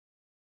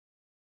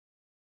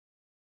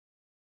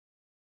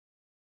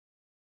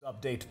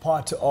Update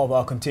part of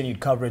our continued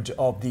coverage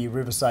of the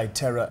Riverside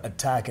terror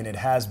attack, and it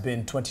has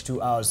been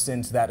 22 hours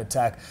since that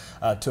attack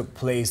took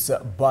place,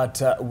 but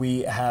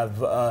we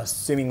have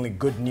seemingly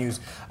good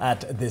news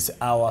at this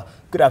hour.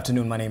 Good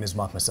afternoon, my name is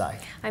Masai.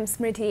 I'm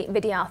Smriti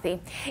Vidyarthi.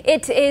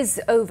 It is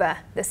over.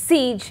 The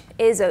siege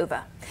is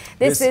over.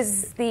 This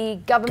is the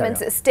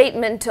government's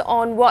statement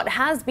on what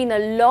has been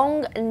a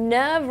long,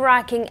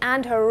 nerve-wracking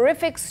and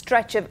horrific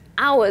stretch of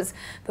hours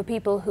for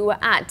people who were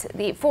at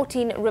the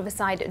 14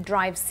 Riverside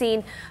Drive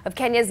scene of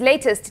Kenya's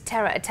latest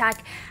terror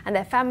attack, and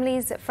their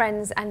families,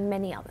 friends and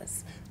many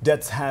others.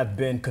 Deaths have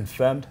been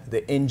confirmed.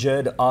 The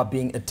injured are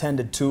being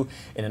attended to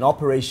in an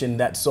operation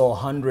that saw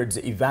hundreds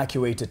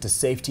evacuated to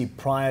safety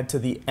prior to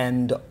the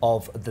end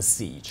of the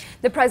siege.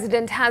 The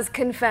president has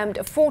confirmed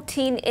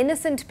 14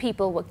 innocent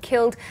people were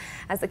killed,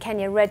 as the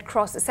Kenya Red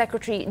Cross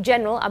Secretary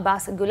General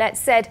Abbas Gulet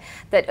said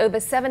that over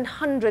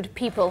 700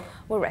 people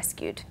were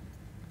rescued.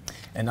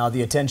 And now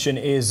the attention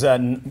is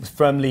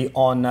firmly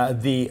on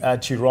the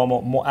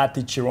Chiromo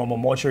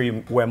mortuary,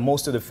 where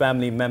most of the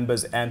family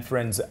members and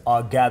friends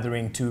are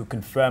gathering to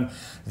confirm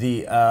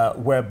the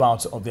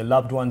whereabouts of their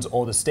loved ones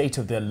or the state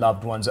of their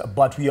loved ones.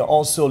 But we are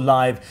also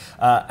live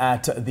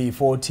at the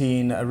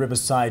 14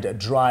 Riverside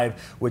Drive,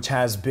 which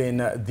has been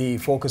the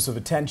focus of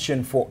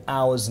attention for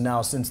hours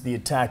now since the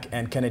attack.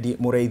 And Kennedy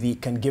Mureithi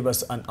can give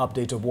us an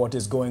update of what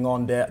is going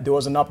on there. There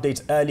was an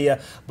update earlier,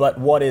 but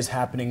what is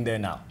happening there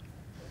now?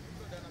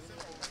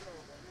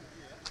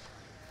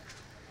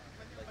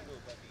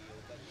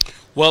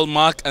 Well,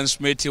 Mark and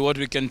Smriti, what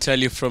we can tell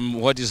you from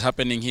what is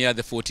happening here at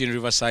the 14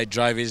 Riverside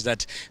Drive is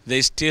that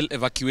there's still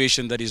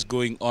evacuation that is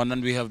going on,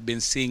 and we have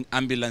been seeing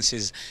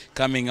ambulances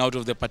coming out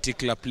of the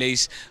particular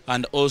place,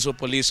 and also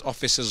police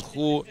officers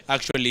who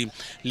actually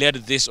led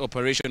this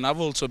operation have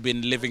also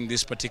been leaving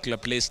this particular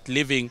place,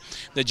 leaving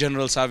the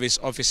general service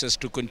officers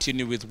to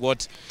continue with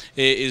what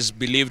is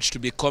believed to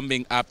be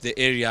combing up the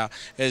area,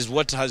 as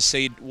what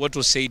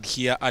was said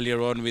here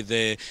earlier on with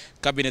the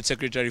Cabinet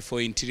Secretary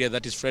for Interior,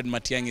 that is Fred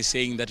Matiang'i,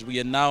 saying that we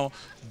are now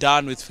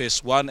done with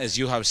phase one, as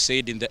you have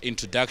said in the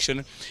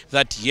introduction,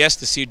 that yes,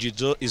 the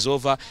siege is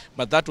over,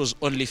 but that was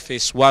only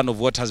phase one of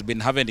what has been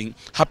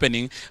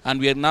happening, and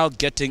we are now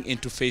getting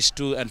into phase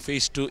two, and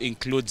phase two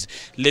includes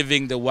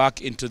leaving the work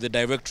into the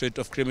Directorate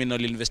of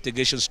Criminal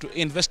Investigations to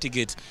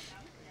investigate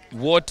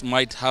what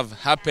might have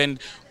happened,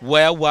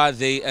 where were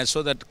they, and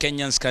so that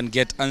Kenyans can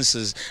get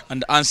answers,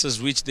 and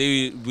answers which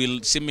they will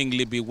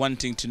seemingly be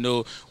wanting to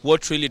know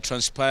what really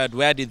transpired,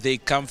 where did they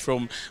come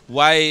from,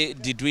 why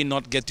did we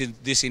not get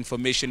this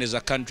information as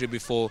a country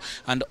before,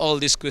 and all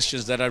these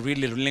questions that are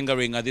really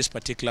lingering at this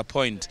particular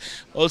point.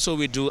 Also,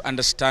 we do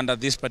understand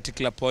at this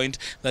particular point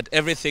that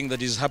everything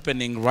that is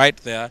happening right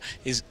there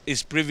is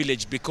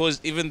privileged, because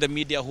even the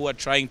media who are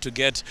trying to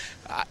get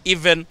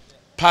even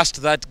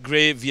past that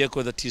grey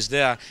vehicle that is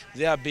there,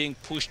 they are being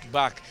pushed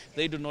back.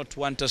 They do not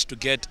want us to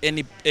get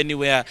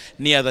anywhere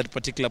near that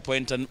particular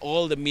point, and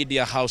all the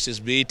media houses,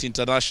 be it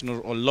international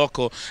or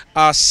local,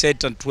 are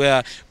set at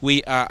where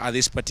we are at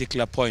this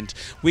particular point.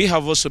 We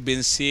have also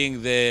been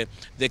seeing the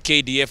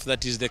KDF,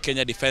 that is the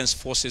Kenya Defence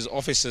Forces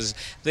officers.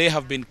 They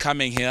have been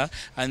coming here,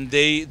 and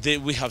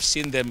we have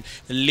seen them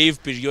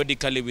leave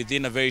periodically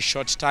within a very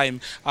short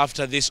time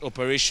after this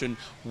operation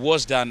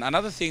was done.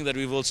 Another thing that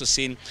we've also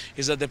seen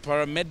is that the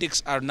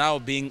paramedics are now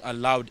being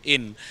allowed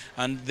in,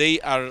 and they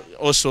are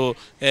also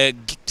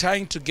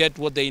trying to get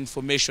what the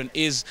information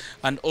is,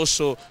 and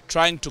also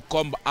trying to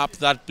comb up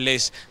that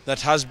place that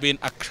has been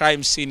a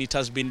crime scene. It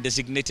has been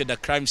designated a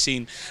crime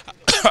scene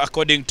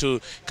according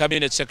to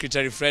Cabinet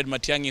Secretary Fred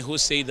Matiang'i, who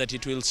said that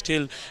it will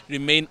still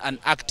remain an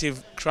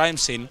active crime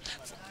scene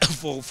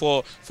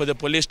for the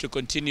police to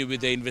continue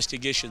with the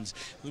investigations.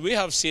 We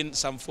have seen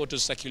some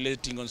photos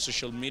circulating on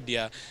social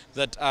media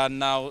that are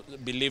now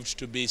believed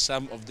to be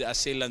some of the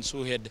assailants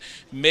who had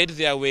made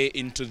their way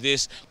into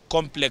this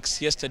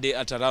complex yesterday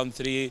at around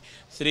 3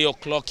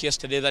 o'clock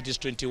yesterday, that is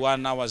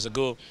 21 hours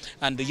ago.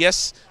 And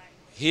yes,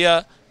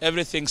 here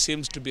everything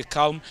seems to be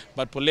calm,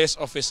 but police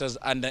officers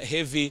and a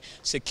heavy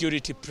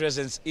security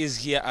presence is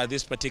here at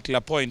this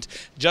particular point,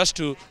 just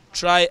to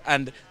try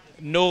and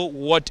know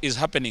what is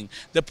happening.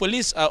 The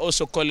police are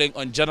also calling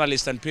on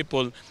journalists and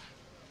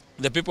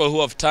the people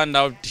who have turned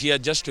out here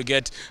just to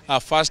get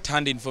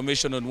first-hand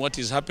information on what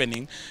is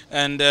happening.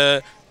 And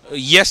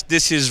yes,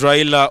 this is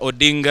Raila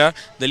Odinga,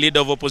 the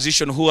leader of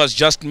opposition, who has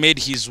just made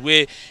his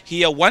way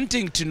here,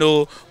 wanting to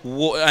know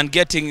and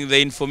getting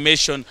the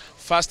information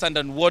firsthand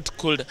and what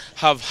could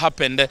have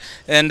happened.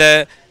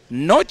 And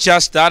not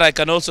just that, I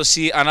can also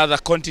see another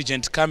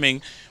contingent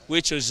coming,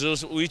 which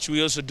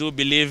we also do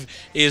believe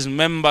is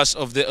members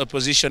of the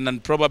opposition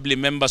and probably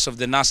members of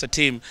the NASA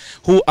team,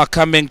 who are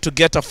coming to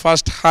get a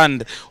first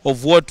hand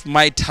of what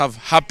might have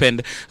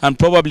happened, and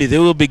probably they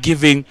will be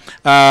giving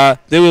a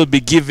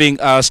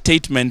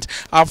statement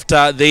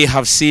after they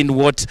have seen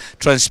what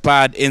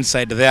transpired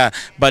inside there.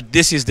 But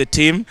this is the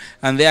team,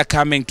 and they are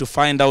coming to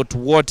find out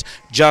what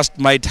just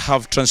might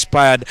have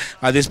transpired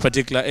at this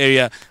particular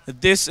area.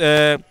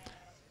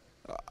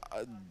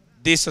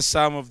 These are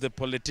some of the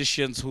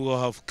politicians who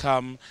have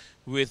come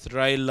with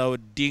Raila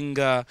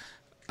Odinga,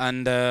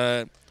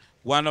 and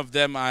one of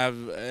them,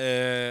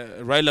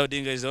 Raila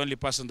Odinga is the only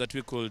person that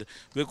we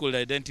could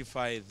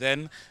identify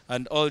then,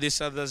 and all these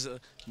others,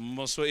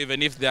 so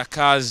even if their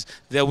cars,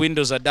 their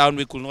windows are down,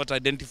 we could not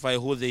identify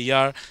who they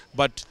are.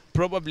 But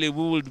probably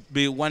we will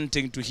be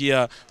wanting to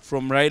hear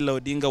from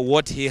Raila Odinga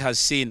what he has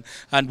seen,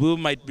 and we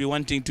might be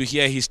wanting to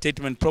hear his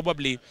statement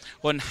probably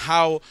on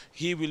how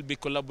he will be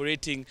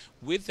collaborating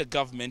with the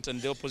government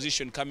and the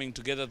opposition coming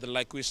together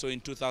like we saw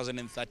in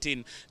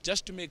 2013,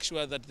 just to make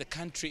sure that the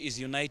country is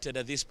united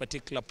at this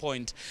particular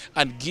point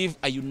and give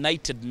a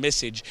united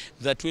message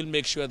that will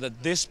make sure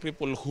that these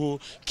people who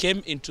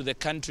came into the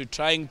country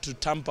trying to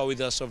tamper with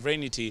our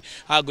sovereignty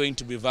are going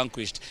to be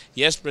vanquished.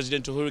 Yes,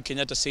 President Uhuru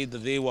Kenyatta said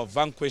that they were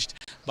vanquished,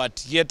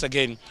 but yet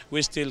again,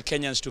 we still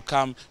Kenyans to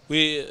come.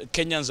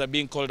 Kenyans are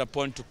being called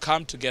upon to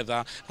come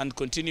together and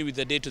continue with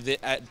the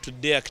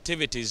day-to-day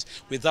activities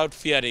without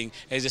fearing,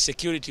 as the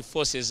security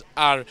forces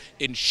are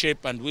in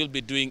shape and will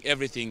be doing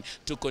everything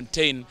to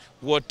contain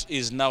what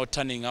is now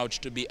turning out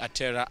to be a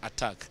terror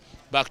attack.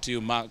 Back to you,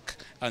 Mark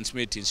and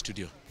Smriti in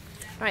studio.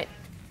 Right.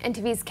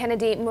 NTV's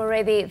Kennedy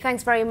Muredi,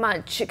 thanks very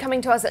much.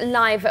 Coming to us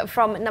live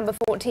from number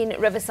 14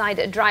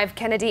 Riverside Drive,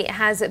 Kennedy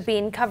has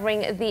been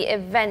covering the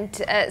event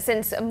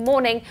since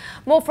morning.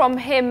 More from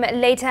him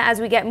later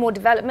as we get more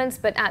developments,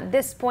 but at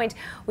this point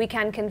we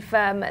can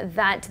confirm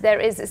that there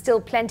is still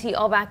plenty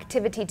of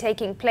activity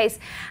taking place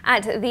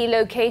at the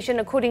location.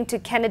 According to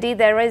Kennedy,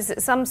 there is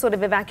some sort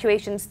of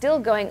evacuation still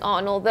going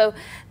on, although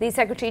the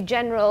Secretary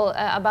General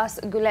Abbas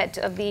Goulet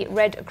of the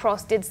Red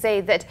Cross did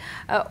say that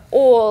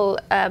all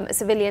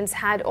civilians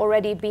had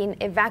already been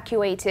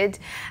evacuated.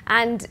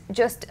 And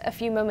just a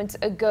few moments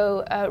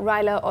ago,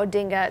 Raila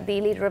Odinga, the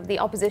leader of the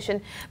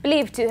opposition,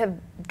 believed to have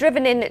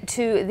driven in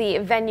to the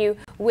venue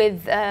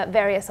with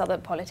various other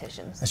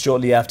politicians.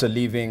 Shortly after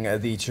leaving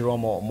the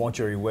Chiromo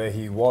mortuary where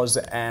he was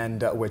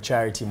and where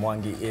Charity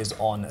Mwangi is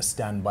on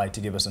standby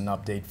to give us an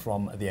update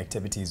from the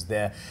activities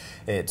there.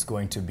 It's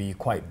going to be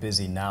quite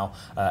busy now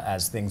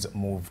as things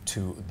move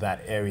to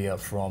that area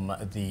from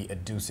the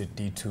Dusit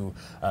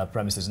D2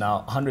 premises.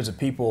 Now, hundreds of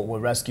people were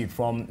rescued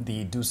from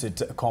the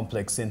Dusit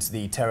complex since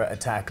the terror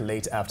attack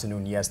late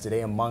afternoon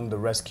yesterday. Among the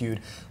rescued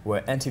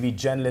were NTV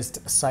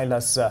journalist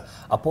Silas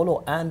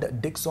Apollo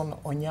and Dixon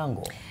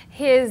Onyango.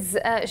 Here's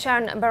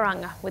Sharon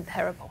Baranga with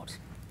her report.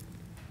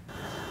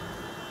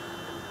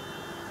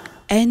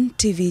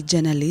 NTV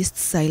journalists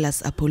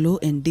Silas Apollo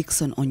and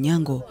Dixon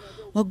Onyango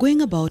were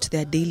going about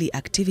their daily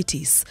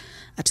activities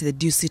at the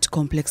Dusit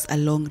complex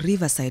along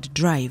Riverside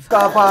Drive.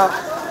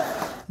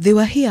 They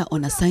were here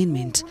on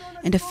assignment,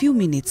 and a few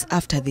minutes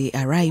after they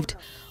arrived,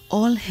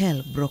 all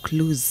hell broke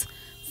loose.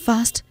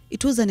 First,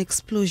 it was an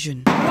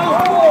explosion.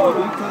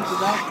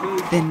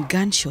 Then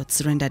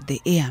gunshots rendered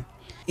the air.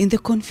 In the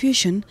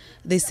confusion,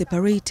 they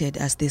separated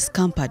as they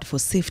scampered for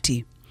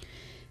safety.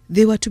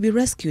 They were to be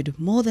rescued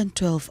more than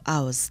 12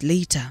 hours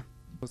later.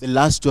 The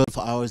last 12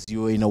 hours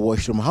you were in a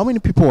washroom. How many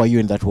people were you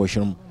in that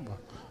washroom?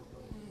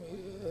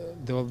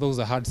 There were those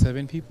that had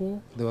 7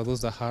 people. There were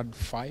those that had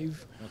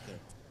 5. Okay.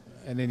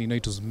 And then,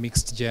 it was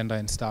mixed gender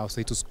and stuff,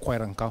 so it was quite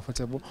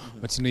uncomfortable.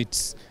 But,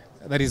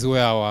 that is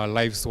where our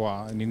lives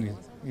were. And,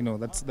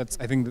 that's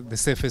I think the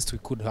safest we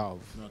could have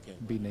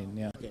been in.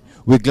 Yeah. Okay.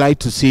 We're glad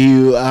to see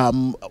you.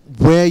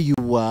 Where you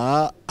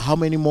were, how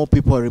many more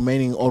people are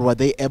remaining, or were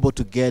they able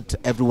to get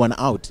everyone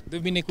out?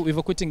 They've been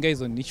evacuating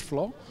guys on each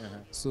floor.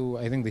 So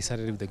I think they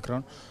started with the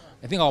ground.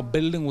 I think our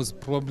building was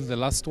probably the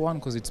last one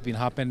because it's been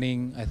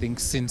happening, I think,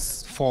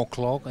 since 4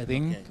 o'clock, I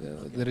think,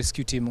 the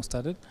rescue team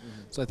started.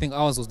 So I think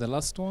ours was the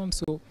last one.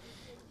 So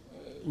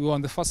we were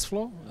on the first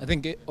floor. I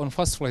think on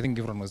first floor, I think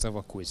everyone was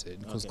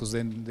evacuated because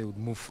then they would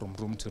move from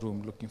room to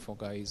room looking for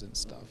guys and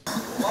stuff.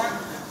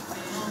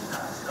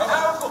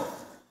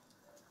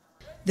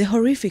 The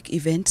horrific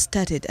event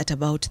started at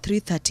about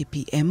 3:30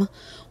 p.m.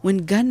 when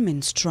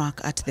gunmen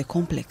struck at the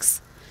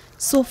complex.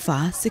 So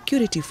far,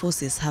 security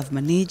forces have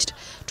managed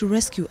to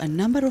rescue a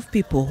number of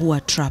people who are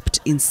trapped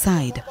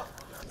inside.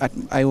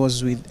 I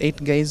was with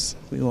 8 guys.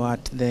 We were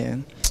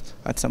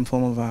at some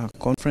form of a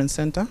conference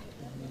center,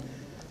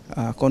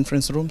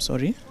 conference room,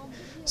 sorry.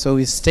 So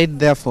we stayed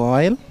there for a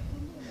while,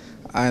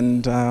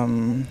 and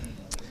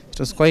it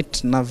was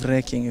quite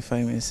nerve-wracking, if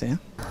I may say.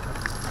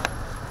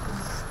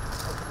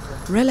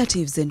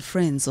 Relatives and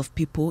friends of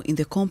people in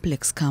the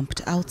complex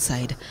camped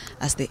outside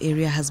as the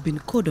area has been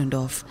cordoned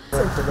off.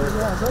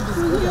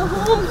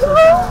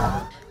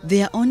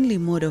 Their only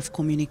mode of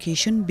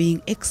communication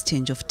being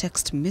exchange of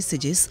text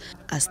messages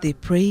as they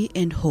pray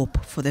and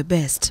hope for the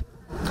best.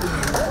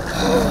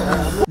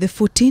 The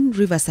 14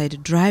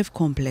 Riverside Drive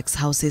complex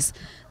houses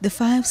the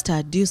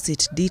 5-star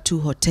Dusit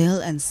D2 hotel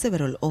and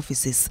several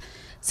offices.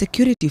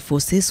 Security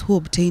forces, who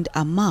obtained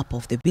a map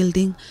of the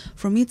building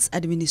from its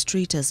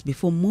administrators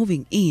before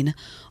moving in,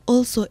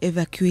 also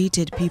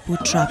evacuated people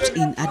trapped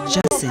in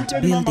adjacent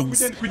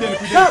buildings.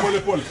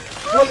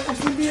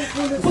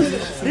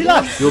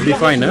 You'll be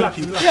fine, eh?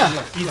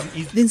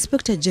 The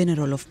Inspector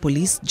General of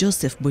Police,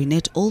 Joseph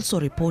Boynet, also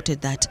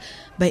reported that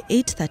by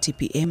 8:30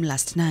 p.m.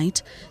 last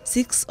night,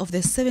 6 of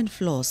the 7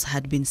 floors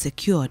had been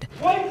secured.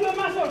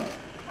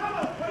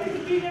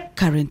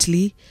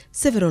 Currently,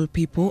 several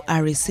people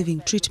are receiving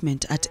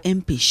treatment at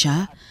MP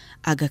Shah,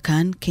 Aga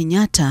Khan,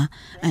 Kenyatta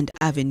and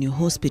Avenue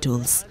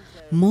hospitals.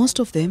 Most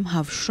of them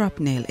have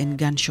shrapnel and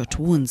gunshot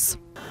wounds.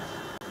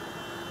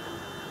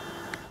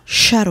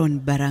 Sharon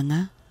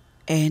Baranga,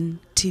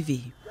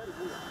 NTV.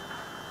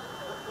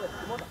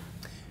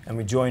 And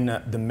we join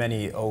the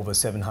many over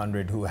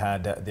 700 who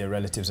had their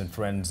relatives and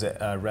friends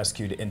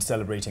rescued in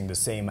celebrating the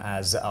same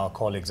as our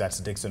colleagues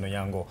at Dickson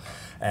Onyango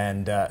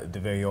and the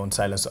very own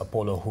Silas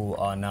Apollo, who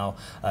are now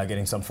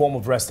getting some form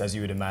of rest, as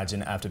you would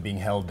imagine, after being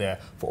held there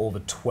for over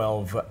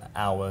 12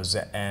 hours.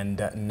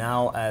 And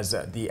now, as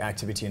the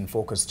activity and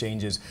focus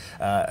changes,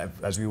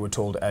 as we were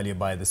told earlier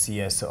by the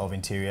CS of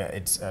Interior,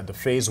 it's the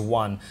phase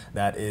 1,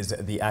 that is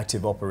the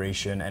active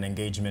operation and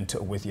engagement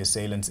with the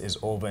assailants, is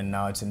over, and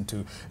now it's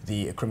into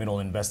the criminal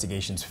investigations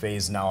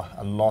phase. Now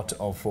a lot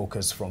of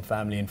focus from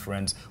family and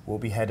friends will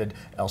be headed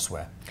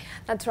elsewhere.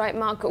 That's right,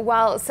 Mark.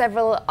 While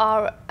several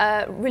are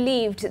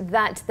relieved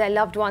that their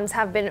loved ones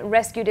have been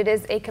rescued, it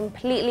is a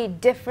completely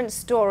different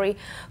story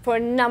for a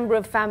number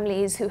of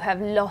families who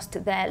have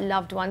lost their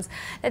loved ones.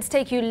 Let's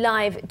take you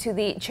live to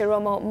the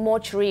Chiromo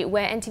mortuary,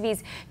 where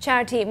NTV's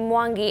Charity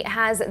Mwangi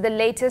has the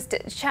latest.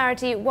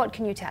 Charity, what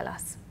can you tell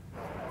us?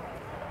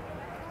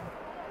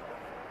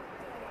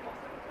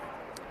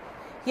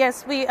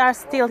 Yes, we are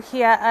still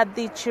here at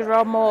the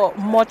Chiromo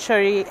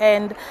mortuary,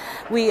 and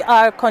we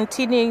are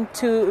continuing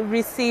to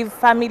receive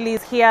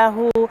families here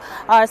who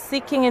are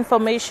seeking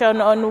information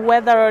on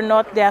whether or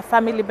not their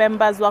family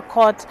members were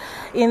caught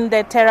in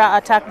the terror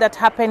attack that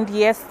happened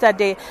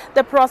yesterday.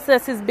 The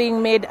process is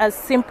being made as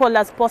simple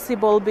as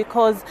possible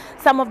because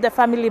some of the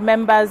family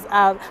members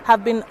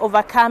have been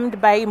overcome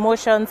by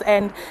emotions,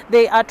 and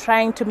they are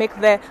trying to make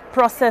the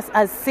process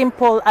as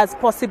simple as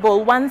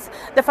possible. Once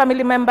the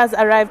family members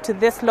arrive to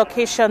this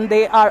location,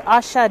 they are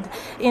ushered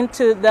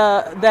into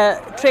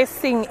the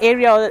tracing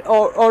area,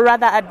 or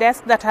rather a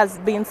desk that has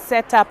been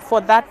set up for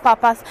that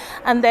purpose.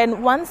 And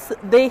then once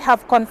they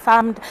have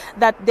confirmed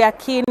that their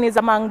kin is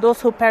among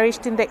those who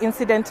perished in the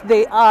incident,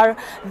 they are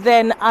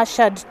then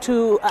ushered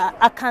to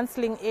a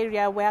counseling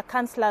area where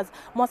counselors,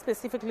 more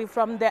specifically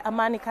from the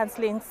Amani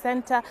Counseling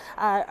Center,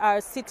 are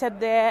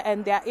seated there,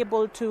 and they are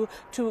able to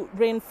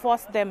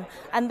reinforce them.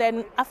 And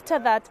then after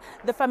that,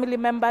 the family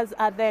members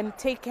are then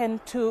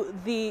taken to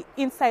the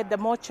inside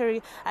the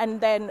mortuary, and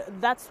then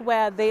that's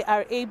where they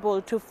are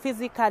able to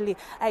physically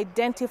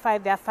identify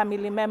their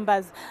family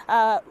members.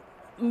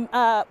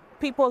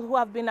 People who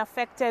have been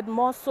affected,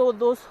 more so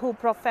those who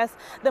profess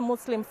the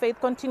Muslim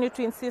faith, continue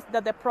to insist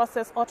that the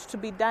process ought to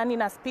be done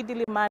in a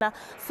speedily manner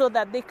so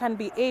that they can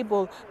be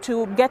able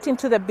to get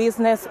into the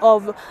business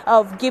of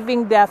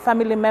giving their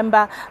family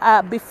member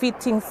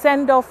befitting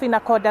send-off in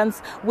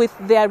accordance with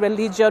their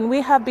religion.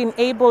 We have been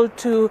able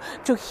to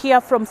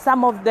hear from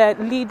some of the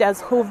leaders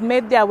who've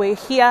made their way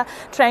here,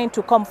 trying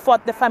to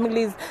comfort the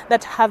families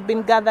that have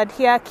been gathered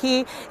here.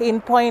 Key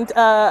in point,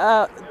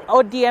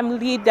 ODM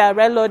leader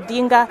Raila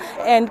Odinga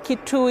and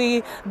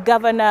Kitui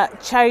Governor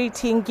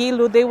Charity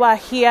Ngilu, they were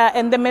here,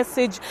 and the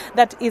message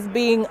that is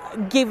being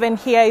given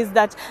here is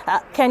that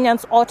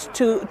Kenyans ought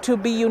to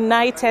be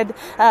united.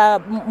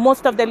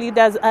 Most of the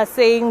leaders are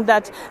saying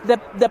that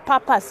the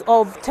purpose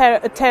of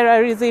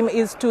terrorism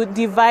is to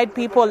divide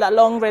people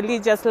along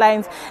religious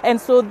lines, and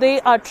so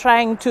they are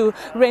trying to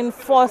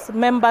reinforce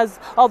members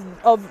of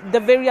the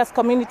various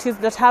communities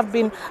that have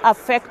been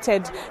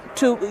affected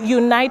to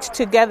unite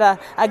together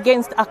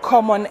against a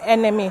common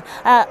enemy.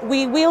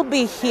 We will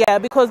be here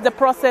because the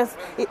process,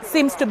 it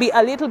seems to be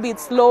a little bit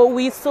slow.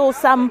 We saw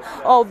some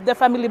of the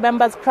family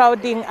members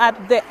crowding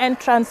at the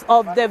entrance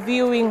of the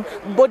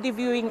body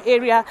viewing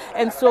area,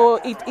 and so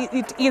it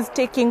is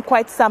taking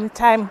quite some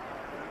time.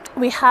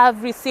 We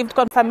have received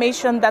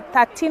confirmation that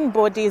 13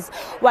 bodies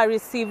were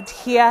received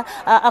here.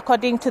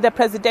 According to the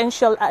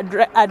presidential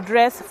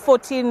address,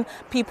 14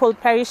 people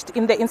perished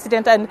in the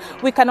incident, and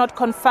we cannot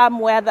confirm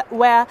where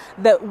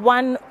the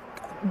one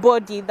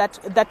body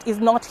that is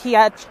not here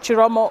at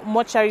Chiromo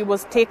mortuary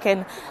was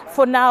taken.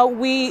 For now,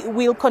 we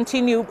will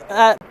continue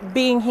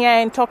being here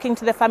and talking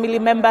to the family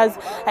members,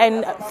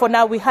 and for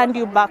now we hand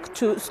you back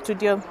to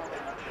studio.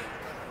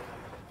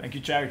 Thank you,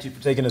 Charity,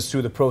 for taking us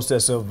through the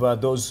process of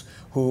those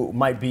who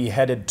might be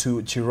headed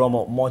to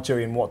Chiromo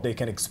mortuary and what they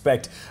can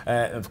expect.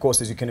 Of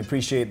course, as you can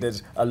appreciate,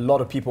 there's a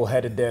lot of people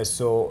headed there,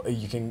 so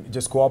you can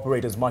just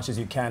cooperate as much as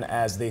you can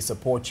as they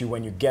support you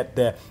when you get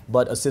there,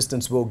 but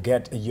assistance will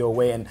get your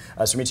way. And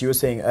Smriti, you were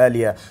saying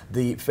earlier,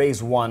 the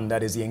phase 1,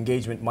 that is the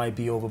engagement, might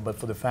be over, but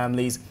for the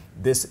families,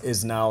 this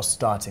is now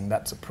starting.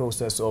 That's a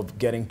process of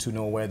getting to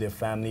know where their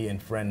family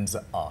and friends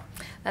are.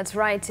 That's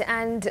right.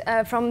 And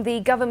from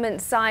the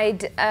government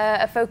side,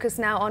 a focus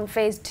now on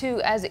phase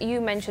 2, as you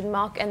mentioned,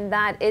 Mark, and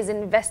that is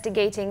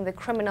investigating the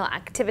criminal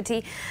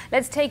activity.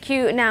 Let's take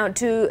you now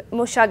to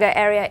Mushaga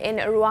area in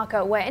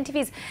Ruaka, where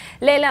NTV's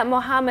Leila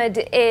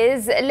Mohammed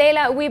is.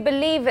 Leila, we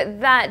believe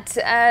that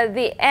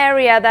the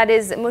area that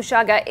is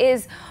Mushaga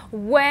is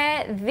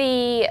where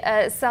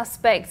the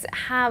suspects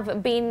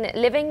have been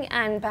living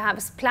and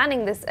perhaps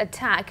planning this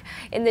attack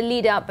in the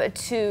lead up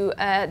to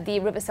the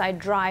Riverside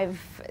Drive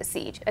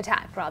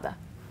attack.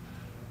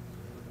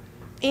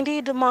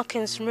 Indeed, Mark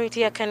and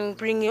Smriti, I can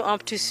bring you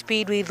up to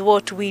speed with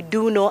what we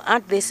do know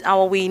at this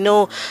hour. We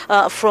know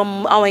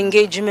from our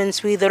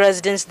engagements with the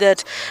residents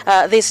that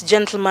this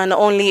gentleman,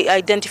 only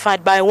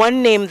identified by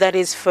one name, that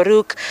is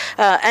Farouk,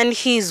 and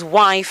his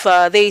wife,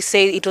 they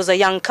say it was a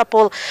young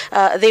couple.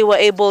 They were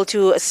able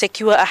to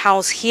secure a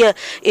house here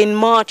in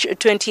March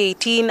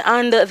 2018,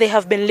 and they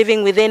have been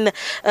living within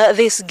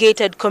this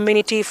gated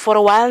community for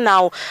a while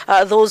now.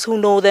 Those who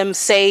know them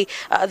say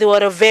they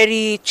were a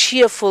very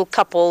cheerful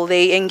couple.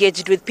 They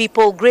engaged with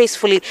people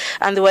gracefully,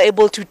 and they were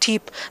able to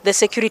tip the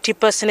security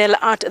personnel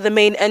at the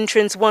main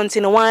entrance once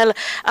in a while,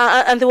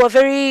 and they were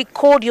very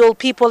cordial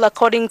people,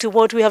 according to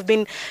what we have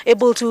been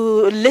able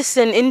to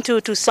listen into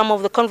to some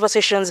of the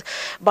conversations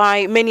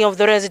by many of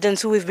the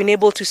residents who we've been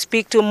able to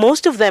speak to.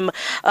 Most of them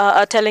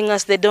are telling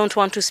us they don't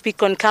want to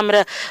speak on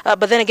camera,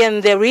 but then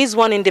again, there is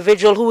one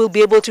individual who will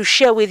be able to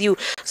share with you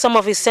some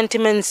of his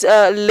sentiments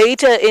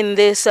later in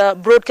this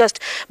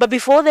broadcast. But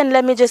before then,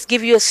 let me just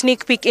give you a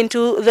sneak peek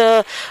into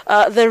the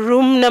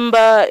room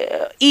number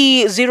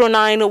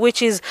E09,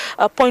 which is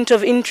a point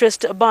of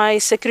interest by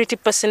security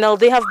personnel.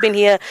 They have been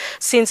here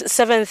since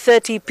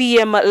 7:30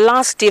 p.m.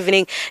 last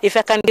evening. If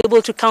I can be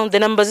able to count the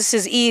numbers, this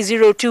is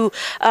E02.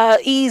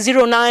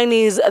 E09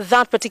 is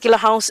that particular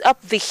house up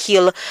the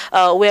hill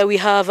where we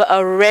have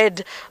a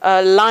red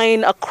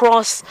line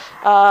across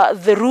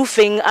the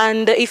roofing.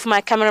 And if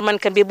my cameraman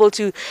can be able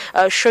to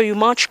show you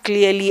much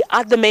clearly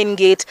at the main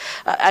gate,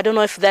 I don't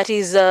know if that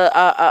is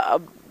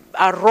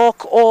a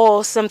rock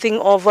or something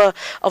of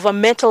a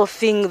metal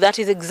thing. That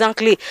is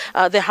exactly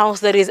the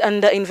house that is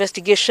under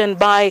investigation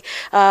by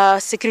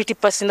security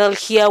personnel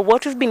here.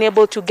 What we've been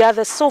able to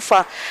gather so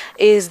far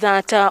is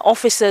that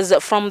officers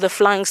from the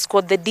flying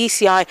squad, the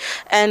DCI,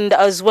 and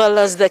as well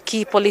as the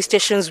key police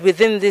stations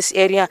within this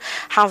area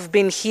have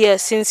been here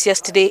since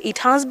yesterday. It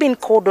has been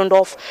cordoned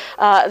off.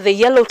 The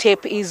yellow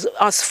tape is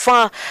as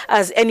far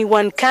as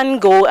anyone can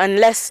go,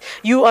 unless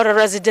you are a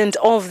resident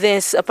of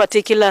this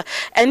particular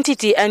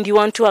entity and you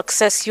want to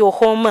access your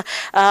home,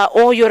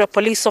 or you're a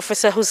police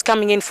officer who's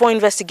coming in for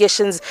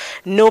investigations.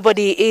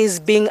 Nobody is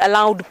being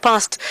allowed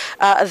past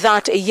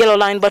that yellow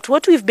line. But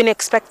what we've been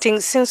expecting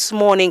since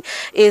morning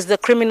is the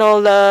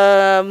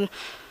criminal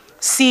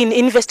scene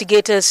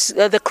investigators,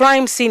 the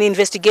crime scene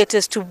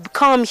investigators, to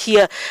come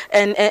here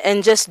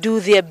and just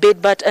do their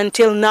bit. But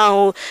until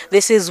now,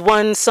 this is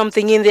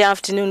something in the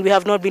afternoon. We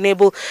have not been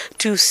able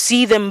to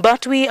see them,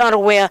 but we are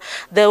aware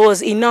there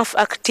was enough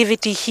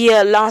activity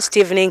here last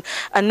evening.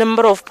 A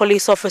number of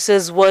police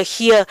officers were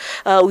here.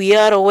 We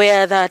are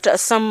aware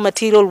that some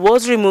material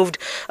was removed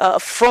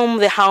from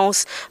the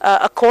house.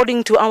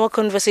 According to our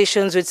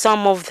conversations with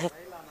some of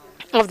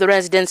the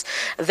residents,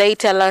 they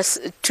tell us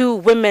 2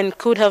 women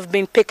could have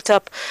been picked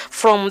up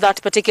from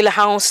that particular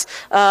house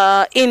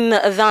in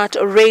that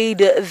raid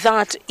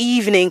that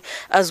evening,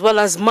 as well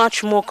as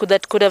much more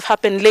that could have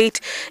happened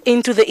late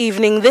into the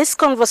evening. This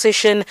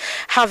conversation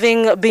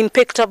having been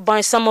picked up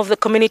by some of the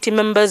community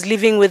members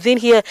living within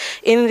here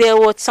in their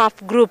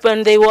WhatsApp group,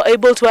 and they were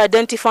able to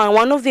identify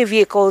one of the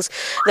vehicles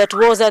that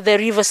was at the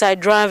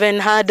Riverside Drive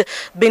and had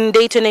been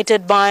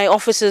detonated by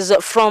officers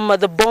from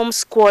the bomb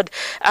squad.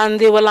 And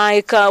they were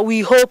like,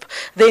 we hope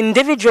the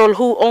individual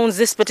who owns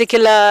this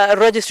particular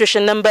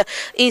registration number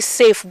is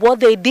safe. What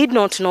they did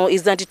not know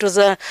is that it was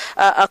a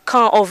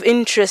car of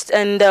interest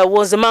and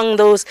was among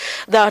those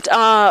that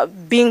are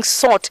being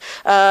sought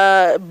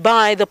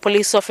by the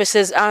police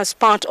officers as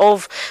part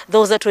of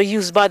those that were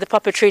used by the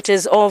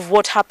perpetrators of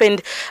what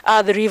happened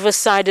at the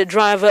Riverside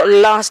Drive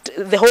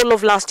the whole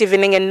of last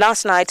evening and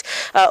last night,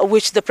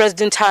 which the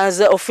president has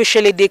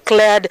officially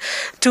declared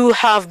to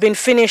have been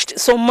finished.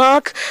 So,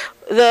 Mark,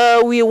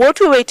 what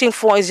we're waiting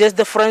for is just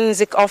the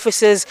forensic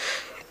officers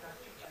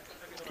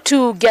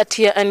to get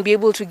here and be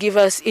able to give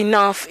us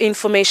enough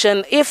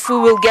information. If we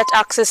will get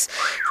access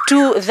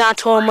to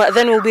that home,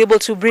 then we'll be able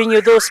to bring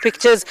you those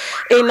pictures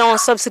in our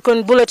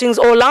subsequent bulletins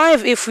or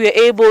live if we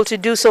are able to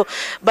do so.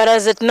 But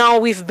as of now,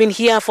 we've been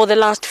here for the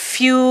last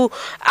few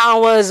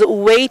hours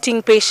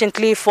waiting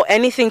patiently for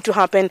anything to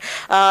happen.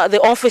 The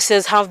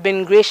officers have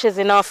been gracious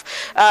enough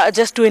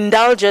just to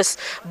indulge us,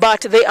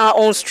 but they are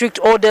on strict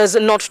orders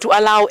not to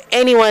allow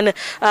anyone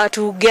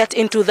to get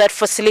into that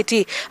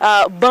facility.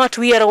 But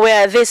we are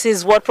aware this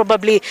is what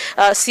probably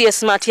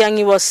CS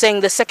Matiang'i was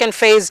saying, the second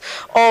phase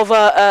of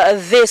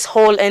this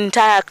whole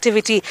entire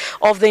activity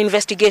of the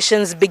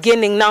investigations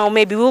beginning now.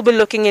 Maybe we'll be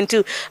looking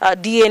into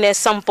DNA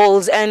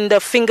samples and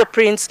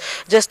fingerprints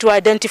just to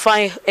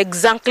identify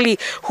exactly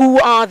who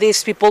are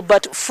these people.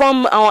 But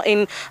from our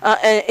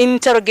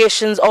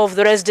interrogations of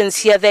the residents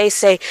here, they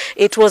say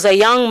it was a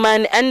young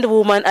man and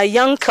woman, a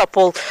young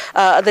couple.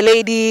 The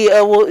lady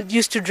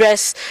used to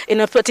dress in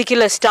a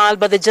particular style,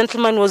 but the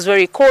gentleman was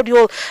very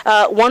cordial.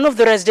 One of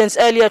the residents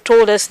earlier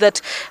told us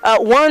that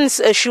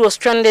once she was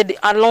stranded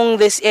along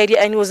this area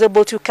and he was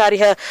able to carry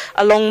her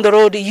along the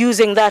road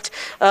using that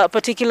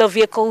particular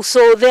vehicle.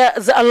 So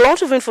there's a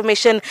lot of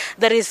information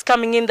that is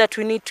coming in that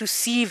we need to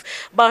sieve,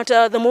 but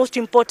the most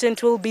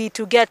important will be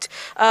to get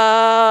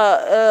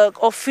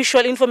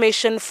official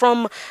information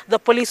from the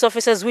police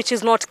officers, which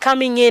is not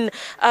coming in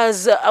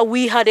as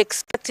we had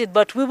expected.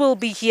 But we will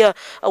be here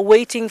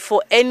waiting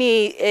for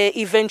any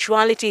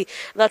eventuality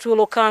that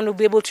will occur, and we'll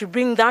be able to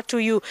bring that to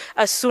you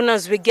as soon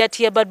as we get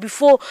here. But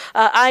before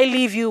I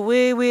leave you,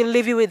 we will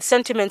leave you with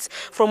sentiments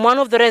from one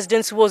of the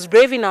residents who was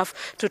brave enough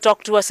to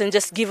talk to us and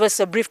just give us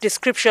a brief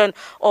description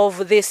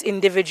of this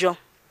individual.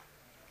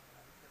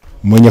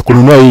 Mwenye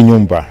kununua hii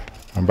nyumba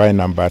ambaye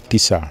namba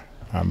 9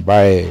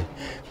 ambaye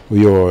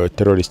huyo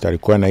terrorist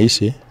alikuwa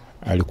naishi,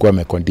 alikuwa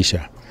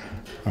amekondisha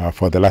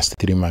for the last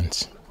 3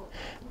 months.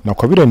 Na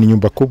kwa vile ni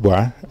nyumba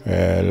kubwa,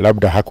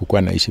 labda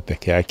hakukuwa naishi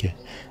peke yake,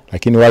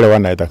 lakini wale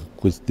wanaweza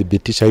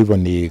kudhibitisha hivyo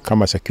ni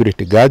kama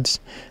security guards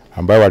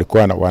ambao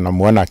walikuwa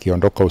wanamuona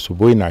akiondoka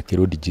asubuhi na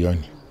akirudi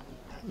jioni.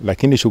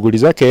 Lakini shughuli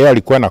zake yeye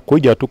alikuwa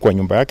anakuja tu kwa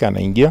nyumba yake,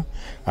 anaingia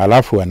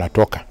alafu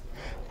anatoka.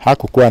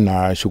 Hakukuwa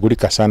na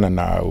shughulika sana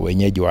na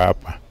wenyeji wa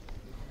hapa.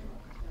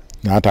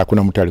 Na hata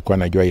hakuna mtu alikuwa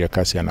anajua ile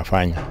kazi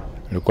anafanya.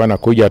 Alikuwa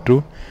anakuja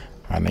tu,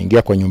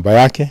 anaingia kwa nyumba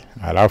yake,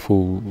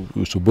 alafu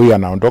asubuhi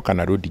anaondoka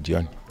na rudi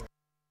jioni.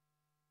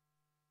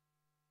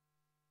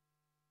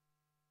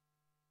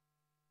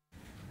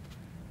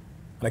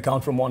 An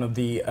account from one of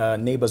the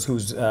neighbors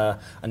who's a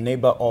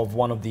neighbor of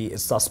one of the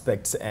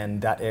suspects,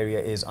 and that area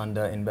is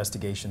under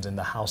investigations in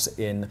the house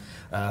in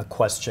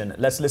question.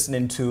 Let's listen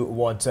into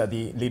what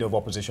the leader of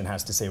opposition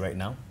has to say right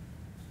now.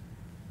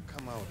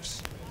 Come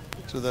out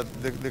so that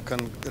they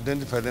can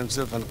identify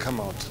themselves and come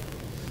out.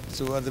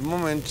 So at the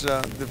moment,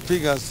 the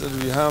figures that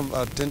we have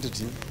are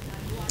tentative,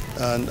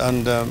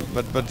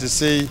 but they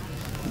say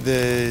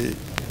they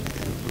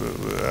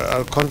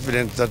are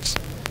confident that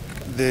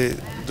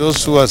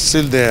those who are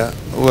still there,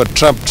 who are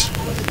trapped,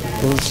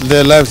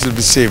 their lives will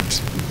be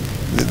saved.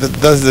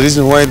 That's the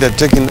reason why they're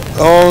taking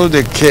all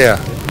the care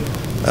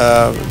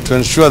to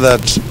ensure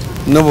that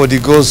nobody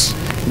goes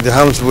in the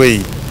harm's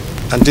way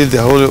until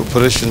the whole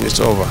operation is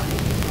over.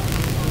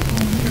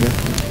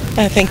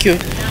 Okay. Thank you.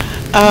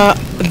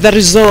 The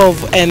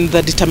resolve and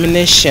the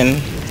determination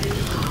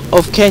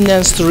of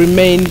Kenyans to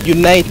remain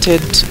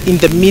united in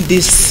the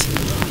midst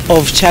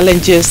of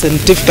challenges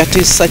and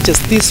difficulties such as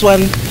this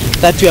one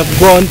that we have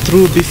gone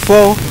through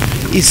before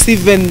is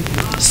even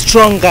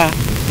stronger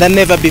than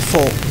ever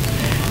before.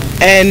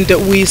 And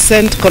we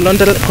send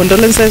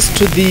condolences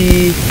to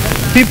the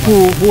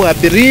people who are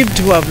bereaved,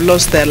 who have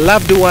lost their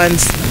loved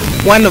ones,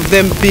 one of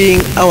them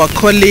being our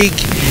colleague,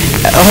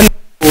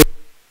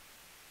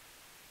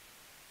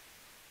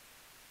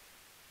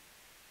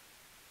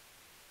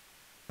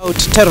 about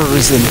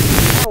terrorism.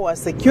 Our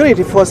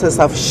security forces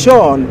have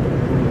shown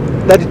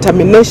the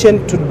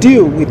determination to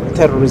deal with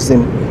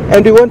terrorism,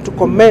 and we want to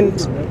commend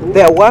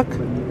their work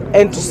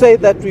and to say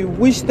that we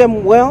wish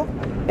them well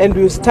and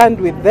we stand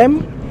with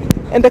them,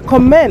 and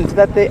commend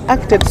that they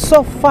acted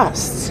so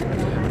fast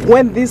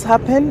when this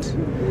happened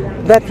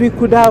that we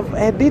could have,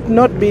 had it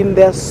not been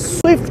their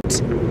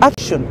swift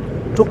action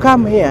to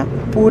come here,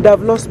 we would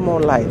have lost more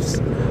lives.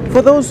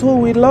 For those who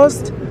we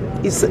lost,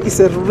 it's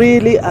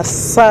really a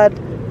sad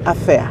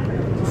affair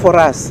for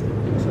us.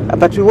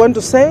 But we want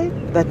to say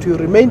that we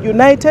remain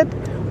united.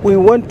 We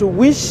want to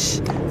wish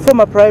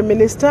former Prime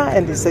Minister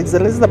and His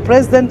Excellency the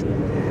President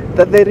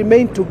that they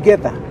remain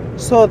together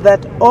so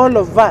that all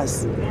of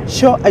us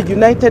show a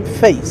united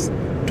face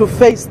to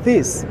face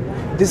this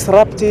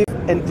disruptive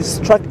and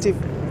destructive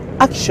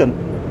action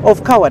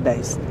of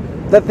cowardice,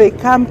 that they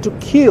come to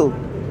kill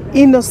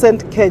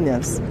innocent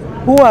Kenyans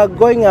who are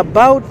going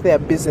about their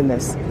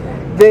business.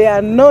 They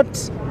are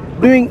not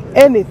doing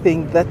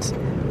anything that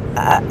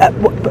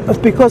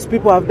because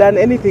people have done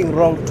anything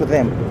wrong to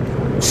them.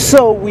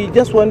 So we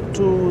just want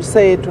to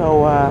say to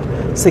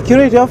our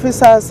security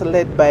officers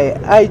led by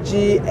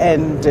IG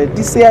and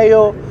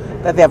DCIO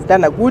that they have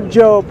done a good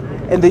job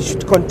and they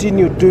should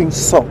continue doing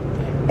so.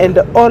 And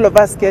all of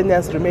us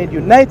Kenyans remain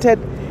united.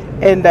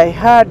 And I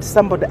heard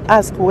somebody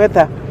ask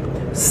whether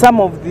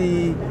some of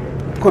the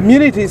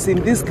communities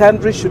in this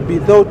country should be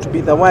thought to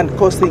be the one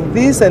causing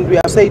this, and we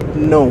have said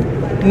no,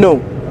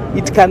 no.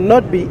 It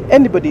cannot be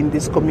anybody in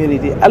this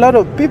community. A lot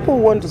of people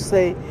want to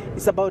say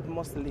it's about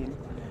Muslim.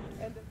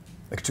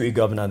 Actually,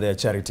 Governor there,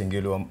 Charity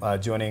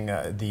Ngilu, joining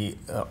the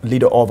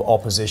leader of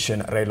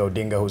opposition, Raila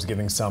Odinga, who's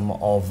giving some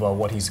of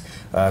what he's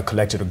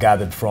collected or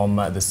gathered from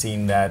the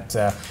scene that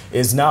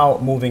is now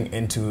moving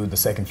into the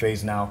second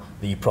phase now,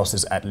 the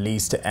process at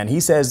least. And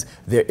he says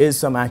there is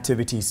some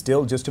activity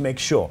still just to make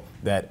sure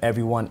that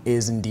everyone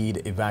is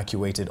indeed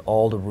evacuated,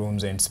 all the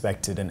rooms are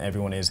inspected, and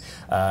everyone is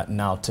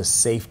now to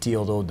safety,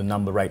 although the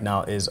number right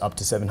now is up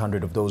to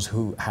 700 of those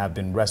who have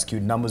been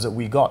rescued, numbers that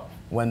we got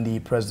when the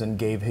president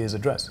gave his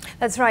address.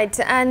 That's right.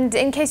 And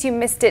in case you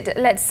missed it,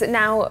 let's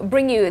now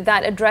bring you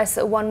that address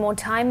one more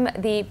time.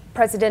 The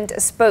president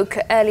spoke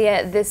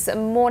earlier this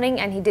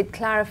morning and he did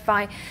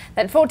clarify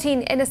that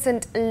 14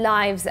 innocent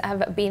lives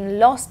have been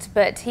lost,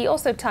 but he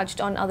also touched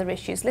on other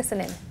issues.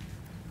 Listen in.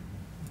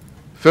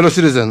 Fellow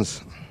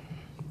citizens,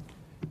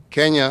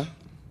 Kenya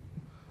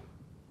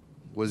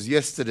was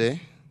yesterday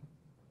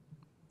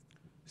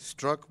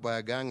struck by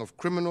a gang of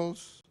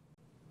criminals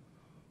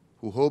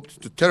who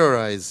hoped to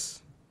terrorize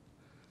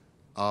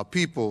our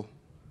people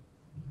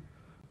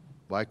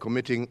by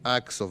committing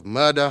acts of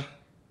murder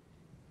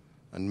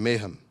and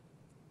mayhem.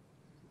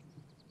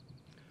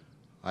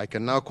 I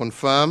can now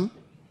confirm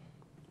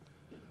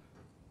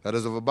that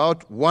as of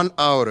about 1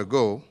 hour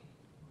ago,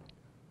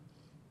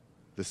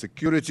 the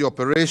security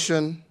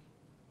operation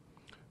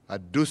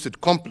at Dusit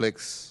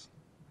Complex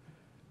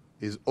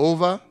is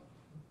over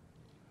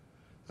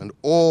and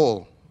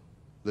all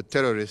the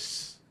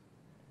terrorists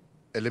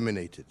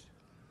eliminated.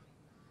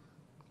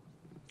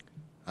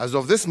 As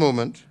of this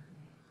moment,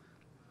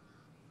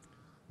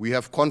 we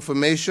have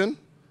confirmation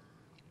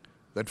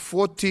that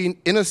 14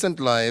 innocent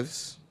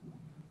lives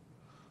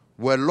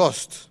were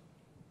lost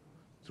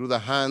through the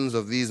hands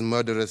of these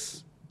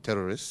murderous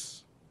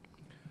terrorists,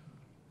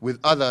 with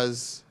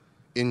others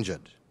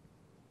injured.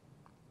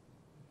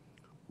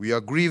 We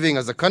are grieving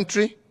as a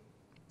country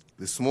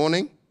this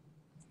morning,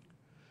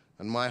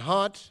 and my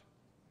heart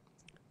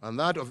and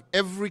that of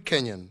every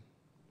Kenyan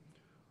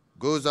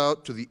goes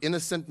out to the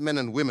innocent men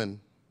and women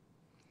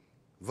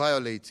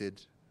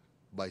violated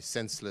by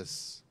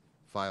senseless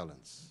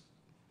violence.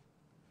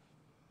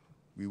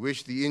 We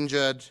wish the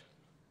injured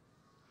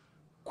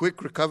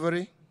quick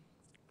recovery,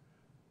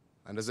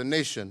 and as a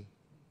nation,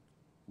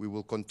 we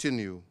will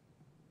continue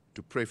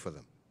to pray for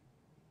them.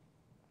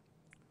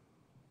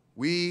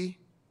 We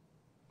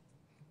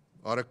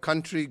are a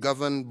country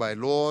governed by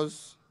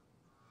laws,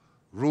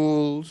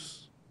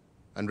 rules,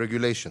 and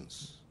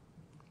regulations.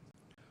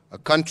 A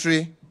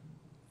country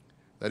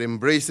that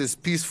embraces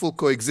peaceful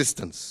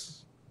coexistence.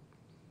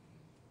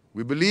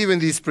 We believe in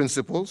these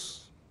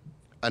principles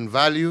and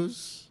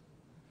values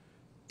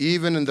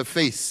even in the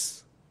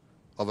face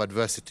of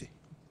adversity.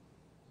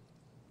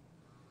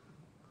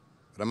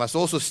 But I must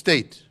also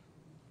state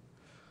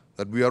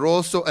that we are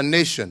also a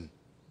nation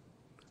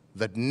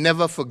that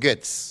never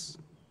forgets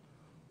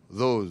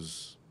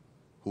those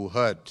who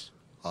hurt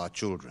our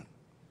children.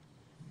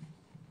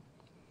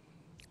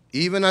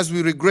 Even as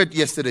we regret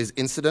yesterday's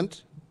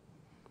incident,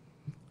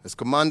 as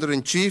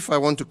Commander-in-Chief, I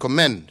want to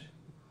commend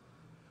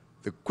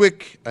the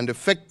quick and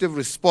effective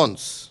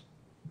response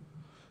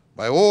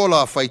by all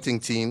our fighting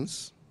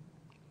teams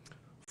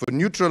for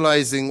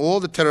neutralizing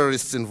all the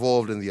terrorists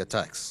involved in the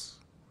attacks.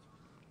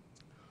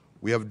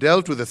 We have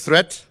dealt with the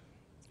threat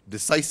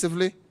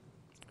decisively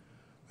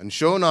and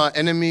shown our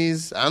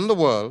enemies and the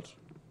world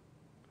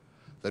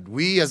that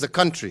we as a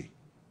country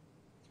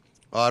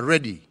are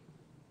ready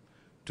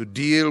to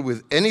deal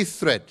with any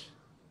threat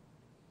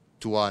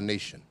to our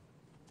nation.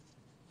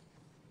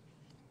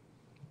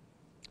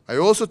 I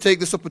also take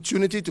this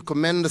opportunity to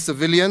commend the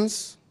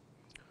civilians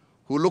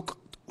who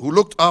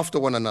looked after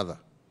one another.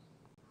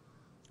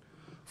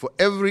 For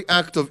every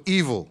act of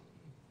evil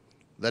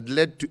that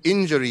led to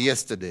injury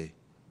yesterday,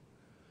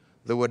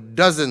 there were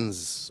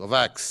dozens of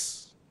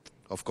acts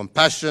of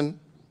compassion,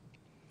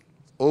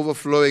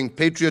 overflowing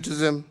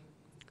patriotism,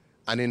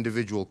 and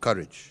individual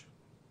courage.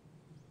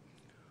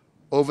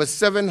 Over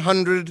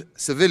 700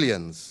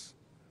 civilians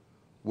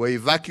were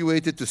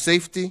evacuated to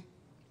safety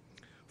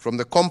from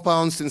the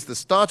compound since the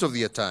start of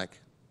the attack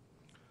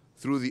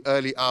through the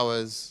early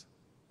hours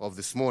of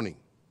this morning.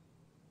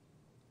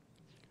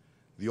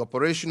 The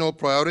operational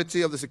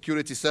priority of the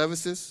security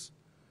services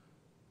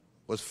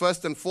was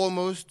first and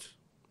foremost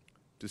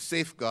to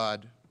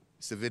safeguard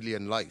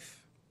civilian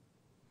life.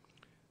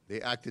 They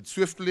acted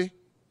swiftly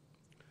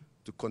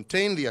to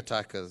contain the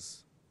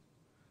attackers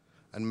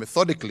and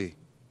methodically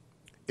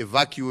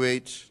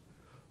evacuate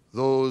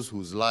those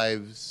whose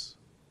lives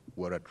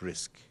were at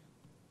risk.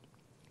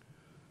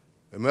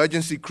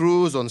 Emergency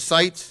crews on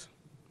site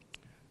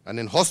and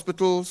in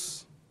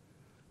hospitals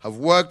have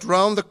worked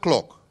round the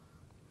clock,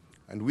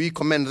 and we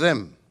commend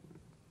them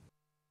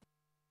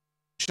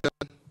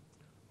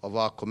of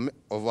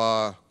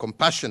our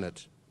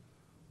compassionate,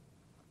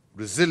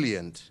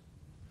 resilient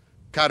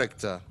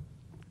character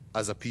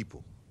as a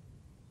people.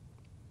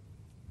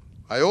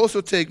 I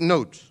also take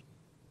note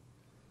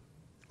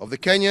of the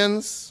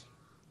Kenyans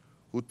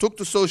who took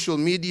to social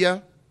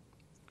media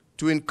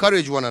to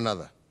encourage one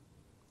another,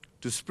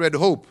 to spread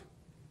hope,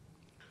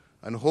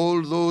 and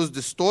hold those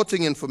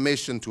distorting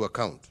information to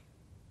account.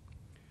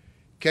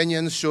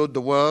 Kenyans showed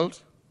the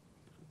world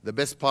the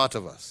best part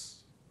of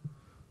us: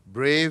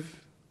 brave,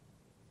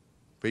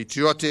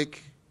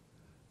 patriotic,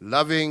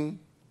 loving,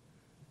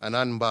 and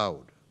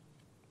unbowed.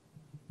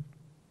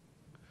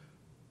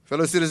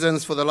 Fellow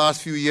citizens, for the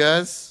last few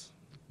years,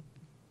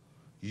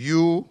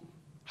 you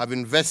have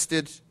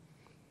invested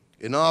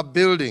in our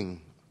building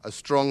a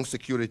strong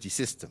security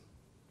system.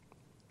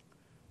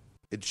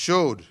 It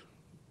showed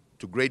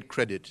to great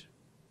credit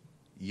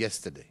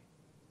yesterday.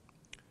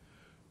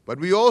 But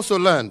we also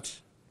learned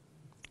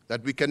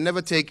that we can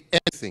never take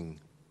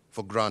anything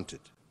for granted.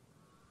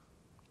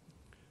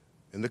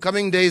 In the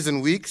coming days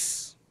and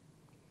weeks,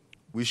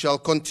 we shall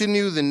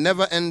continue the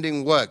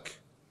never-ending work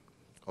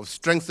of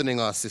strengthening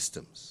our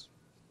systems.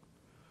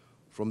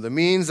 From the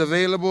means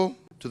available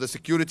to the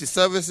security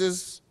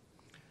services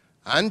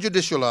and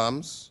judicial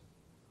arms,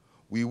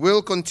 we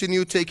will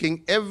continue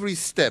taking every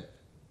step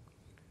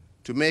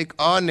to make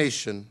our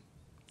nation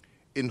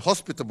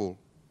inhospitable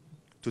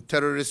to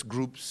terrorist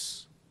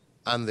groups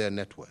and their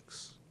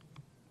networks.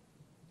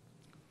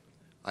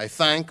 I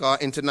thank our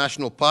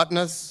international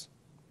partners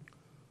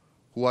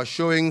who are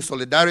showing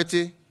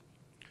solidarity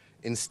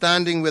in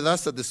standing with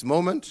us at this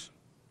moment,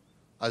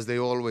 as they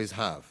always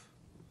have.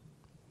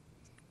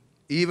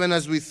 Even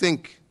as we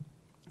think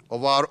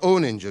of our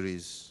own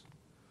injuries,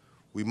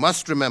 we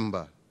must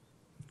remember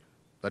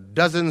that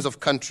dozens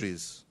of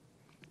countries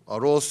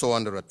are also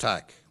under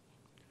attack,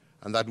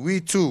 and that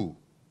we too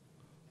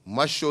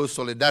must show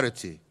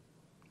solidarity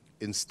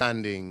in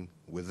standing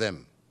with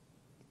them.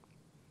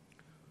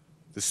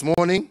 This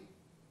morning,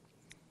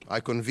 I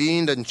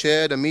convened and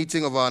chaired a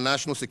meeting of our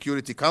National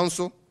Security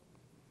Council,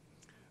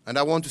 and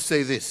I want to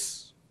say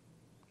this: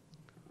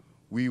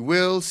 we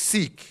will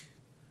seek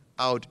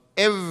out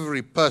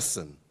every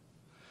person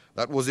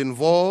that was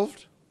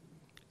involved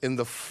in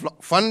the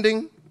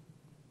funding,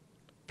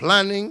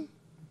 planning,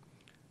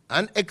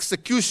 and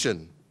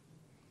execution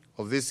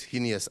of this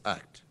heinous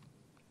act.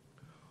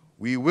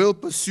 We will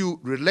pursue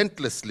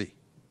relentlessly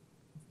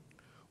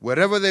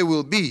wherever they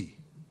will be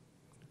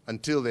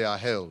until they are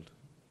held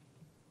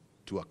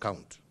to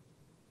account.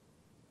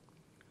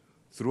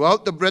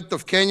 Throughout the breadth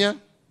of Kenya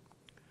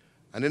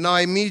and in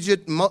our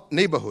immediate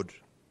neighborhood,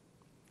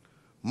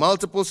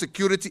 multiple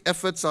security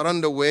efforts are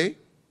underway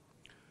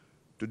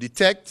to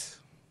detect,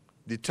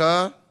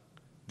 deter,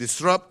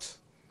 disrupt,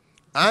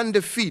 and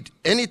defeat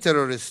any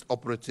terrorist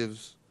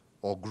operatives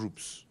or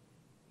groups.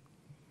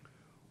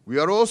 We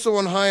are also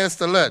on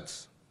highest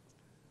alert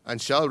and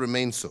shall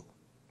remain so.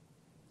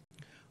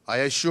 I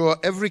assure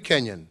every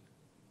Kenyan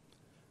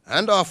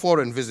and our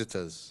foreign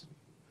visitors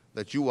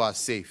that you are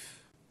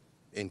safe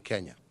in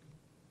Kenya.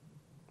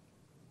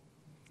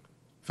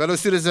 Fellow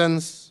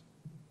citizens,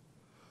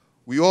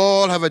 we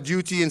all have a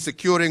duty in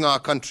securing our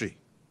country.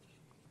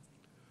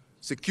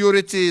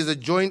 Security is a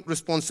joint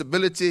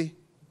responsibility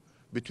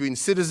between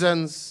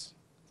citizens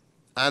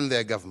and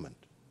their government.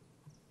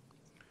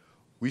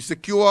 We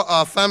secure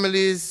our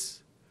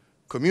families,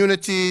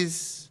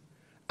 communities,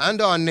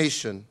 and our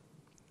nation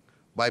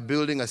by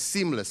building a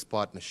seamless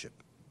partnership.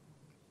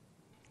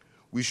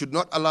 We should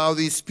not allow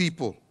these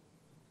people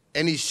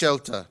any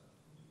shelter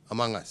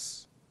among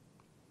us.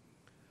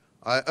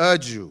 I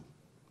urge you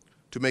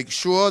to make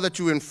sure that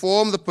you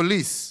inform the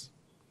police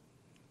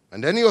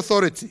and any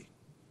authority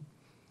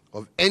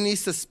of any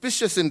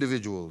suspicious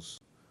individuals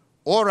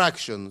or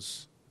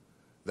actions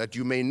that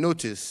you may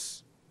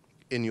notice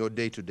in your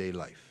day-to-day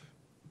life.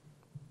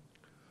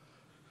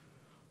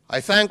 I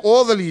thank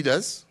all the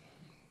leaders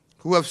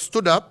who have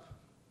stood up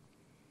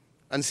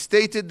and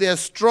stated their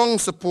strong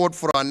support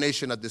for our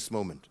nation at this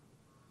moment.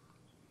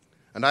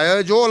 And I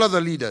urge all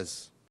other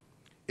leaders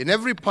in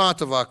every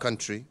part of our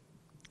country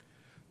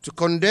to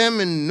condemn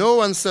in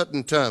no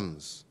uncertain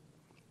terms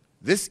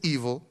this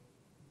evil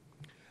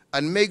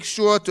and make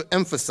sure to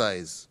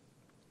emphasize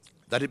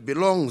that it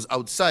belongs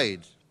outside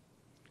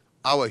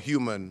our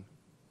human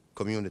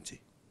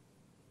community.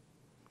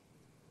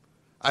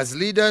 As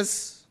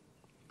leaders,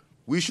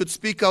 we should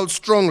speak out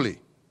strongly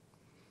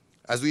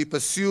as we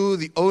pursue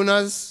the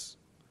owners,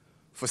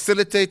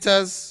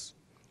 facilitators,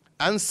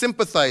 and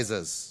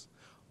sympathizers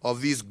of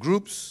these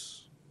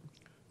groups,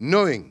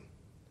 knowing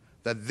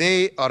that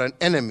they are an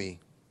enemy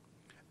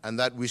and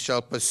that we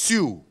shall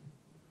pursue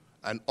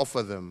and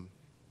offer them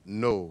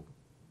no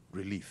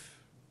relief.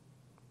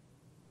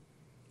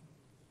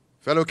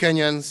 Fellow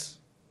Kenyans,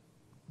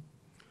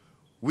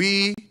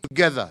 we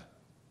together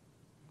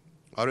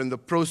are in the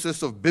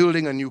process of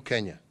building a new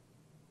Kenya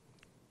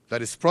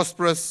that is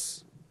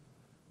prosperous,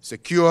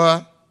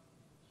 secure,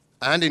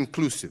 and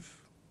inclusive,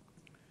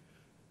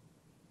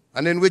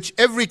 and in which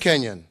every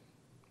Kenyan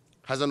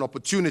has an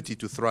opportunity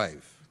to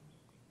thrive.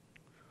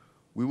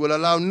 We will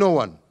allow no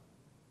one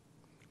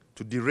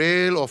to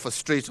derail or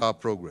frustrate our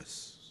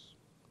progress.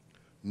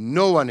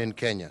 No one in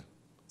Kenya,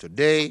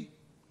 today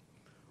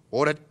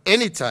or at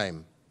any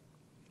time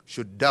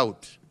should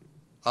doubt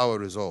our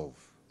resolve.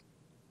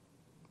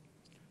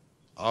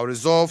 Our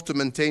resolve to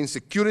maintain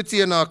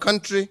security in our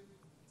country,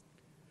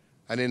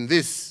 and in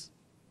this,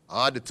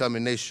 our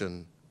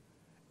determination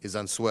is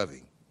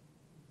unswerving.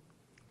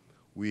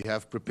 We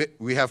have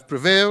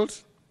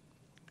prevailed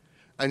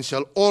and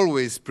shall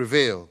always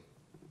prevail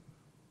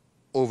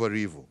over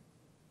evil.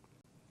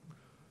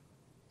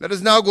 Let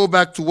us now go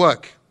back to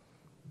work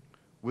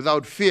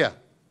without fear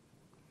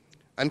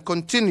and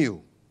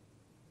continue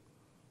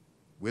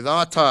with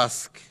our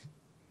task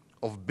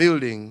of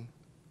building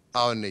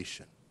our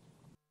nation.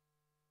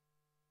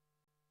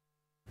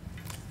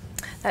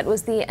 That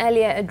was the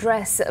earlier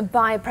address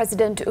by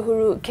President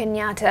Uhuru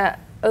Kenyatta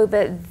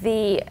over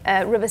the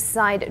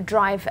Riverside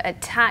Drive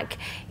attack.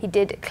 He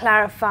did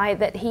clarify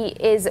that he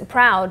is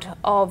proud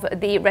of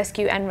the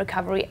rescue and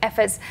recovery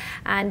efforts,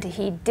 and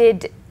he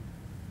did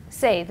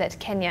say that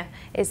Kenya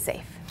is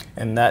safe.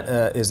 And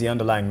that is the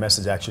underlying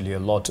message, actually, a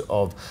lot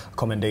of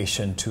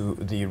commendation to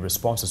the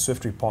response, a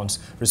swift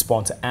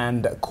response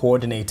and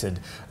coordinated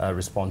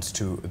response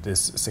to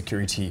this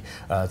security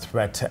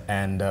threat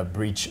and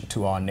breach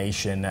to our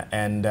nation.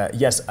 And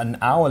yes, an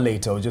hour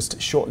later, or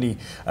just shortly,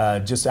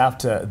 just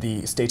after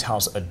the State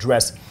House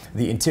address,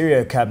 the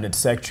Interior Cabinet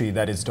Secretary,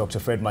 that is Dr.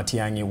 Fred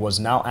Matiang'i, was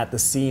now at the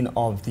scene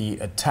of the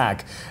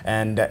attack.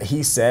 And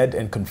he said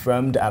and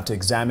confirmed after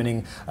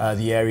examining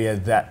the area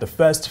that the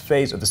first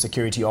phase of the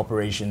security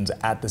operations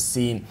at the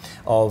scene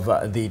of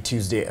the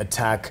Tuesday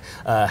attack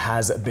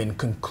has been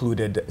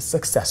concluded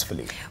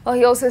successfully. Well,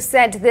 he also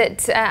said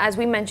that, as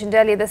we mentioned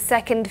earlier, the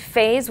second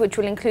phase, which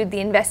will include the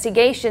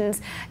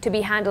investigations to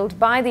be handled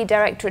by the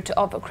Directorate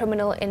of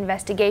Criminal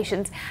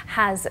Investigations,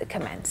 has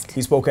commenced.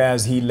 He spoke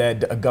as he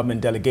led a government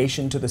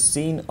delegation to the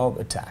scene of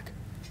attack.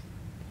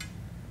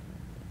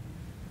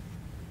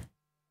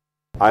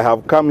 I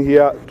have come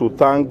here to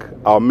thank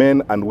our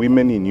men and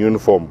women in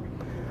uniform.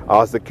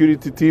 Our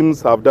security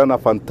teams have done a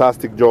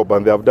fantastic job,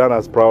 and they have done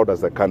us proud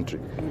as a country.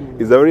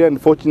 It's a very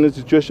unfortunate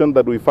situation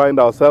that we find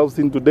ourselves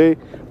in today,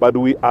 but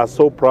we are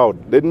so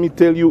proud. Let me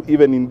tell you,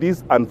 even in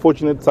these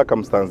unfortunate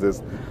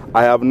circumstances,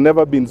 I have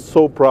never been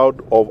so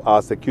proud of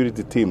our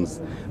security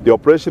teams. The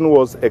operation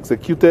was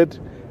executed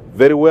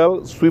very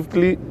well,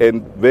 swiftly,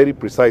 and very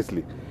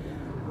precisely.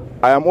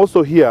 I am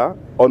also here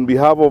on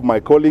behalf of my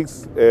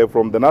colleagues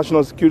from the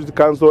National Security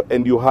Council,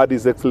 and you heard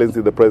His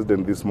Excellency the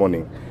President this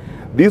morning.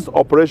 This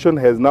operation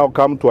has now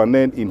come to an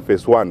end in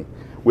phase 1.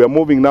 We are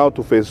moving now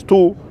to phase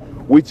 2,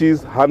 which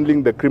is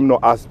handling the criminal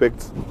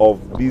aspects of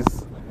this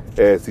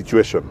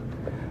situation.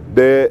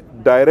 The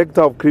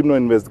Director of Criminal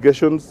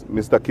Investigations,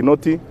 Mr.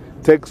 Kinoti,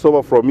 takes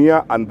over from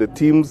here, and the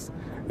teams,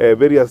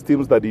 various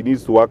teams that he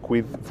needs to work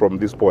with from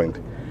this point.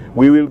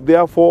 We will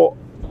therefore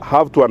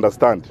have to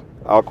understand,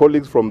 our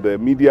colleagues from the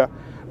media,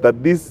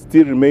 that this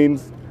still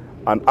remains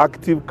an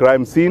active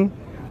crime scene.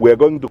 We are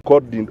going to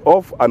cordon it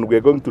off, and we are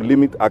going to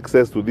limit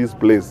access to this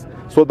place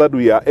so that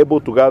we are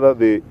able to gather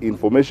the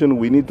information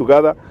we need to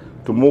gather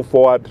to move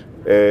forward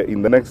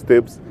in the next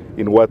steps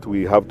in what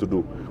we have to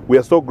do. We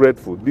are so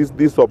grateful.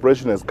 This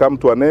operation has come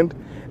to an end,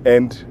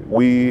 and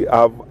we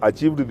have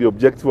achieved the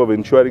objective of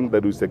ensuring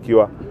that we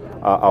secure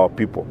our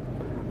people.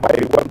 I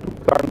want to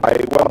thank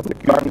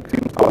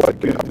our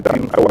security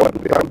team. I want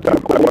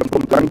to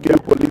thank your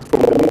colleagues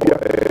from the media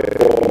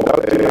for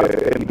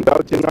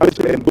indulging us,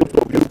 and those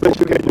of you,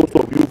 especially those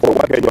of you, for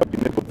what you have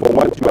been able to do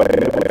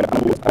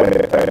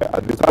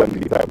at this point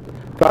in time.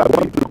 I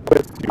want to